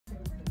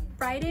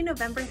Friday,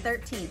 November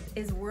 13th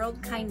is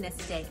World Kindness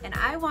Day, and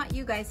I want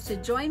you guys to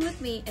join with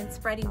me in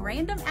spreading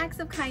random acts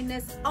of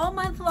kindness all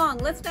month long.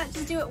 Let's not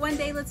just do it one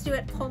day, let's do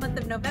it the whole month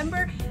of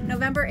November.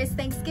 November is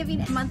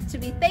Thanksgiving month to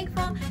be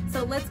thankful,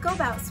 so let's go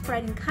about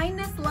spreading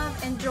kindness, love,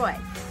 and joy.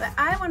 But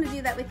I want to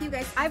do that with you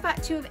guys. I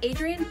bought 2 of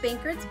Adrienne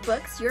Bankert's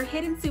books, Your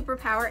Hidden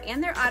Superpower,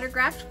 and they're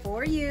autographed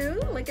for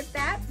you. Look at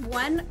that.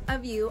 One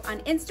of you on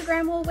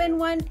Instagram will win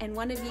one, and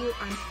one of you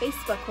on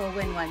Facebook will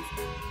win one.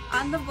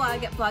 On the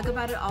blog at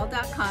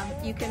BlogAboutItAll.com,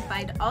 you can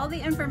find all the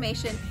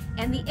information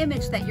and the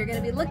image that you're going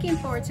to be looking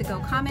for to go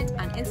comment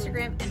on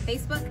Instagram and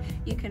Facebook.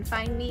 You can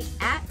find me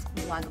at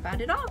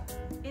BlogAboutItAll.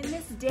 In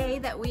this day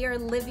that we are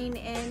living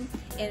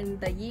in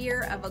the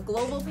year of a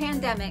global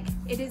pandemic,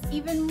 it is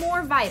even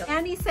more vital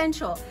and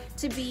essential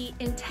to be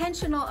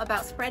intentional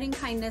about spreading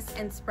kindness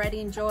and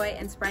spreading joy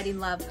and spreading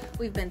love.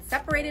 We've been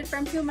separated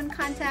from human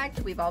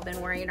contact. We've all been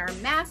wearing our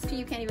masks.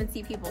 You can't even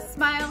see people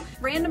smile.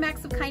 Random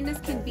acts of kindness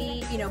can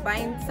be,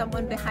 buying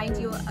someone behind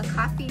you a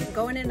coffee,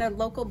 going in a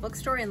local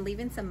bookstore and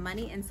leaving some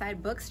money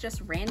inside books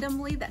just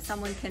randomly that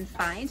someone can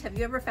find. Have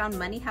you ever found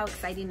money? How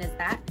exciting is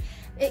that?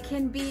 It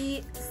can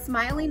be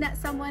smiling at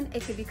someone.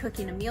 It could be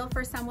cooking a meal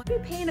for someone. It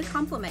could be paying a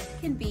compliment.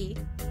 It can be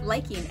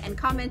liking and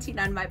commenting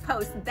on my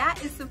posts.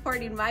 That is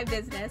supporting my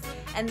business,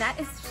 and that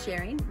is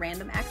sharing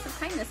random acts of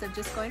kindness, of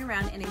just going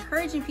around and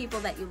encouraging people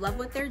that you love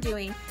what they're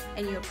doing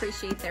and you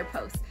appreciate their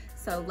posts.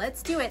 So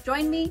let's do it.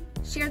 Join me,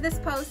 share this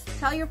post,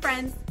 tell your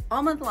friends,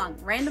 all month long,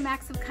 random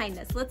acts of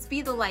kindness. Let's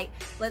be the light.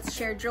 Let's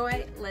share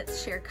joy.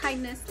 Let's share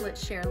kindness.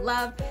 Let's share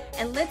love.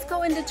 And let's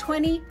go into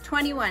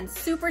 2021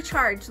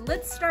 supercharged.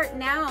 Let's start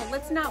now.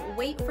 Let's not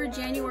wait for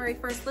January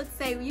 1st. Let's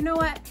say, you know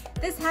what?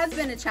 This has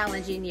been a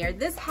challenging year.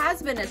 This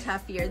has been a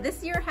tough year.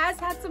 This year has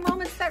had some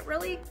moments that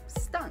really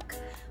stunk.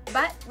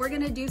 But we're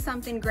going to do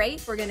something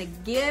great. We're going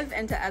to give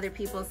into other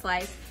people's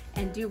lives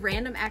and do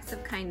random acts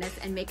of kindness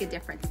and make a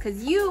difference,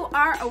 because you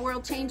are a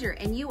world changer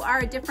and you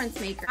are a difference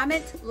maker.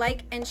 Comment,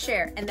 like, and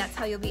share, and that's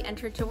how you'll be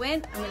entered to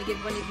win. I'm going to give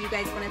one of you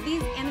guys one of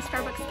these and a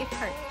Starbucks gift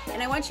card.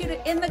 And I want you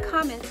to, in the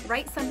comments,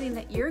 write something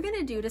that you're going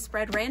to do to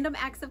spread random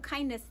acts of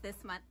kindness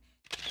this month.